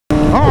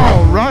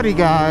Alrighty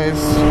guys,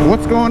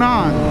 what's going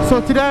on?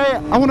 So today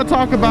I want to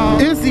talk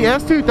about, is the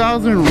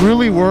S2000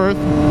 really worth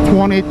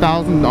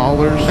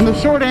 $20,000? And the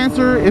short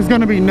answer is going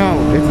to be no,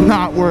 it's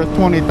not worth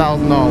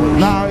 $20,000.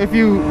 Now if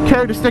you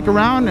care to stick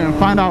around and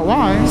find out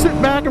why, sit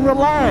back and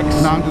relax.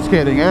 No, I'm just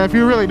kidding. If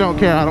you really don't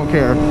care, I don't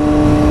care.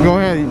 Go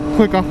ahead and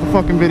click off the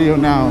fucking video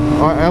now.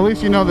 Or at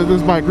least you know that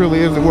this bike really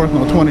isn't worth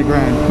no 20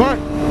 grand. But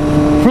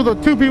for the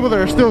two people that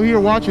are still here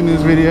watching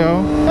this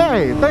video,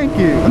 hey, thank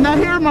you. Now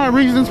here are my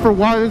reasons for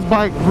why this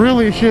bike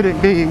really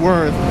shouldn't be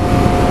worth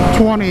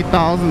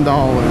 $20,000.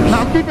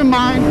 Now keep in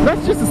mind,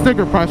 that's just a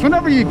sticker price.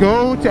 Whenever you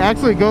go to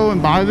actually go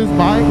and buy this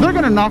bike, they're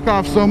gonna knock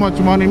off so much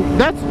money.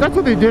 That's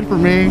what they did for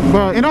me.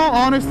 But in all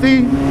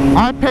honesty,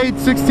 I paid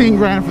 16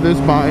 grand for this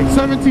bike.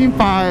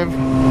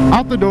 17.5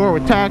 out the door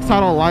with tax,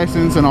 title,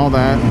 license, and all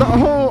that. The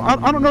whole,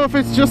 I don't know if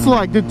it's just to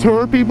like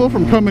deter people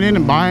from coming in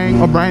and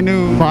buying a brand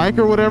new bike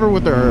or whatever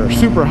with their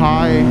super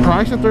high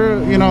price that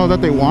they're, you know,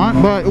 that they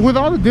want. But with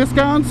all the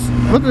discounts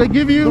that they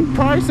give you, the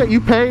price that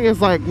you pay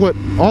is like what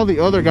all the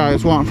other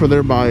guys want for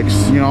their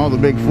bikes, you know, all the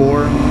big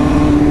four.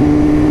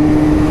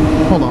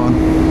 Hold on,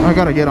 I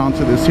gotta get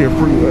onto this here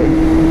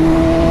freeway.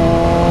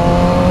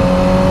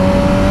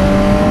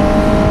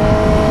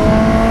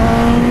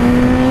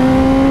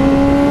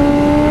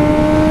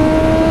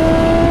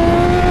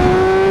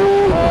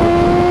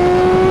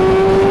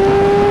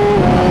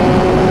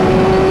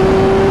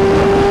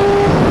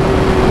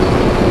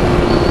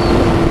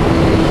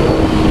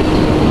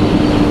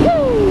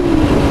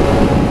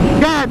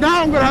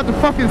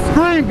 Fucking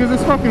scream because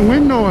it's fucking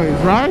wind noise,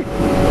 right?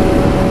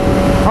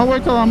 I'll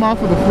wait till I'm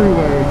off of the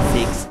freeway.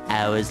 6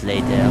 hours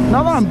later.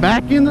 Now that I'm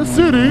back in the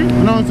city,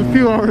 I know it's a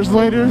few hours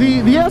later,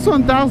 the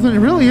S1000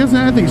 really isn't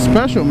anything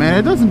special, man.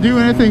 It doesn't do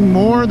anything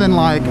more than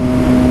like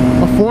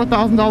a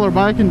 $4,000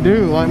 bike can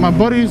do. Like my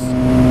buddy's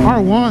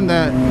R1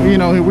 that, you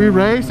know, we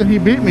raced and he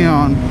beat me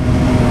on.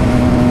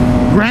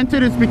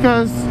 Granted, it's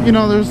because, you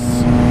know, there's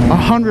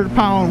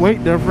 100-pound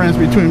weight difference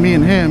between me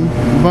and him,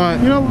 but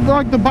you know,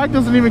 like the bike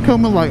doesn't even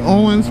come with like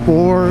Olin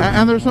Sport,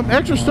 and there's some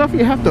extra stuff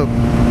you have to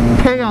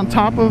pay on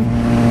top of,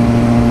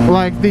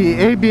 like the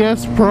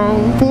ABS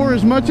Pro. For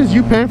as much as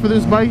you pay for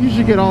this bike, you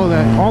should get all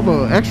that, all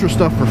the extra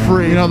stuff for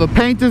free. You know, the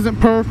paint isn't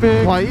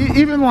perfect. Like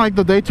even like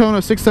the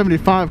Daytona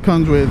 675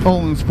 comes with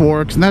Olin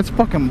Sports, and that's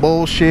fucking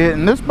bullshit.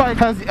 And this bike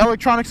has the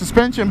electronic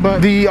suspension,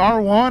 but the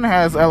R1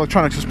 has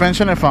electronic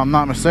suspension, if I'm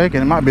not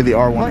mistaken. It might be the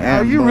R1. Like,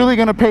 are you really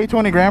gonna pay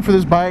 20 grand for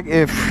this bike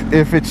if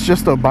it's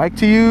just a bike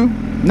to you?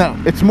 No,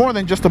 it's more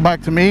than just a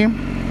bike to me.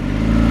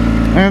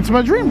 And it's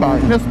my dream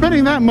bike. You know,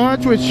 spending that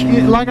much, which,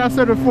 like I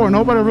said before,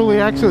 nobody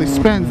really actually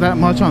spends that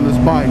much on this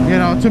bike. You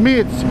know, to me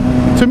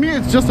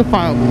it's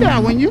justifiable. Yeah,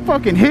 when you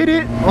fucking hit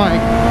it,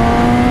 like,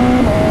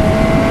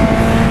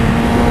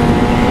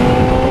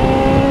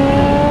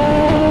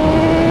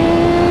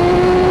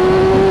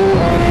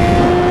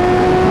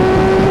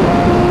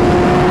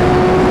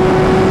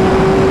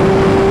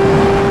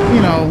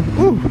 you know,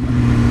 ooh.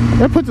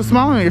 It puts a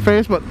smile on your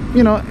face, but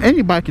you know,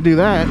 any bike can do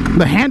that.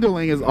 The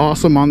handling is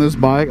awesome on this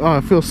bike. Oh,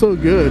 it feels so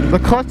good. The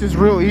clutch is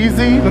real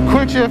easy. The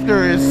quick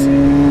shifter is,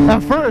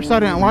 at first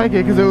I didn't like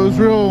it because it was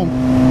real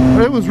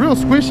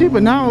squishy,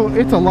 but now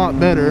it's a lot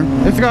better.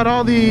 It's got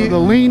all the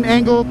lean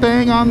angle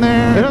thing on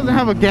there. It doesn't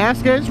have a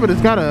gas gauge, but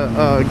it's got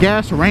a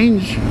gas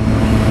range.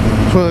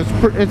 So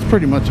it's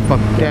pretty much a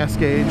fucking gas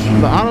gauge.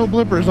 The auto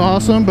blipper is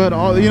awesome, but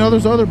you know,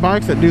 there's other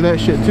bikes that do that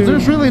shit too.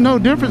 There's really no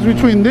difference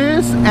between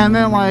this and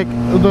then like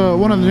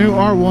one of the new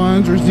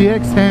R1s or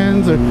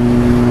ZX10s, or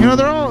you know,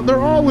 they're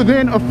all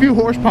within a few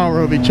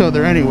horsepower of each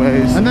other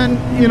anyways. And then,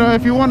 you know,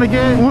 if you want to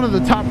get one of the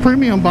top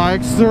premium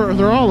bikes,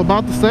 they're all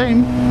about the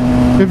same.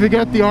 If you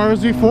get the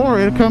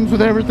RZ4, it comes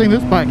with everything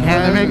this bike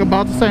has. They make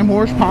about the same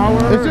horsepower.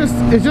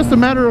 It's just a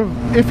matter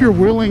of if you're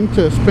willing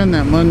to spend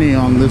that money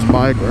on this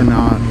bike or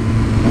not.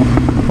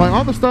 Like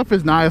all the stuff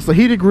is nice, the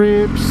heated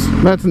grips,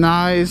 that's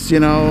nice, you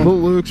know, the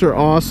looks are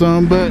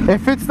awesome, but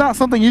if it's not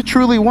something you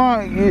truly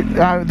want,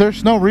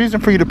 there's no reason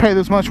for you to pay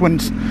this much when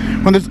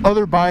there's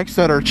other bikes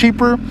that are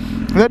cheaper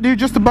that do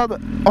just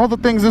about all the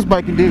things this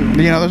bike can do.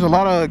 You know, there's a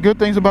lot of good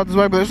things about this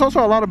bike, but there's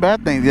also a lot of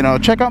bad things. You know,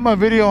 check out my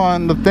video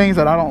on the things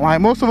that I don't like.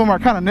 Most of them are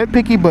kind of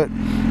nitpicky, but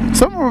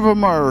some of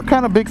them are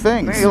kind of big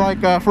things. Like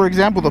for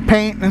example, the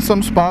paint in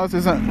some spots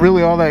isn't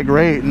really all that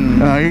great, and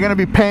you're gonna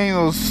be paying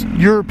those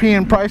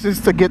European prices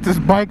to get this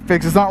bike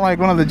fixed. It's not like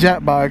one of the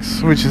Jet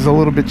bikes, which is a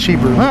little bit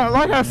cheaper.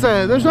 Like I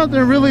said, there's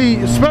nothing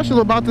really special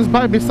about this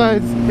bike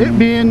besides it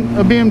being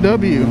a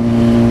BMW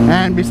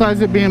and besides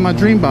it being my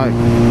dream bike.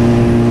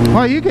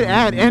 Well, you could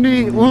add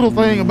any little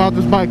thing about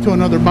this bike to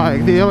another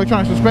bike. The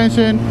electronic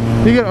suspension,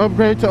 you could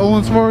upgrade to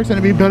Olin Sports and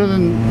it'd be better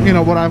than, you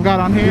know, what I've got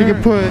on here. You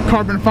could put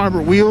carbon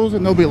fiber wheels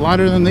and they'll be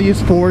lighter than these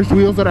forged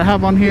wheels that I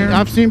have on here.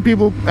 I've seen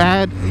people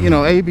add, you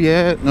know,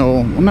 ABS,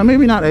 no,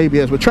 maybe not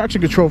ABS, but traction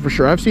control for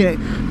sure. I've seen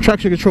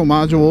traction control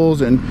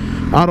modules and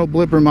auto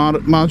blipper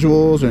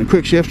modules and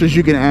quick shifters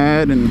you can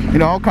add, and you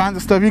know, all kinds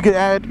of stuff. You could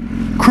add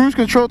cruise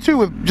control too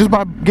with just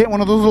by getting one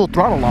of those little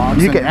throttle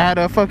locks. You could add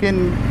a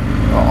fucking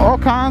all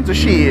kinds of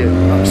shit,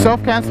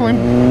 self-canceling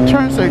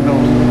turn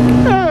signals.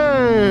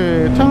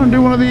 Hey, time to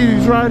do one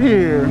right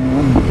here.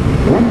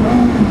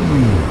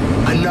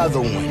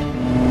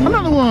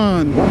 Another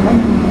one.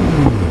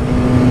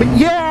 But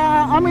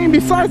yeah, I mean,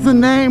 besides the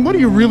name, what are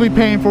you really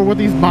paying for with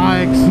these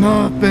bikes?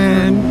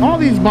 Nothing. All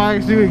these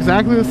bikes do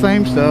exactly the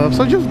same stuff,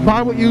 so just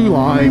buy what you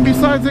like. I mean,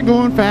 besides it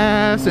going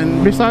fast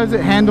and besides it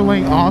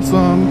handling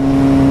awesome,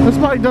 this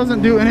bike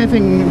doesn't do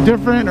anything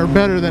different or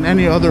better than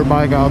any other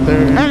bike out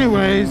there.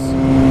 Anyways,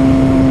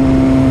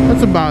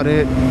 that's about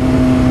it.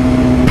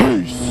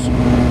 Peace.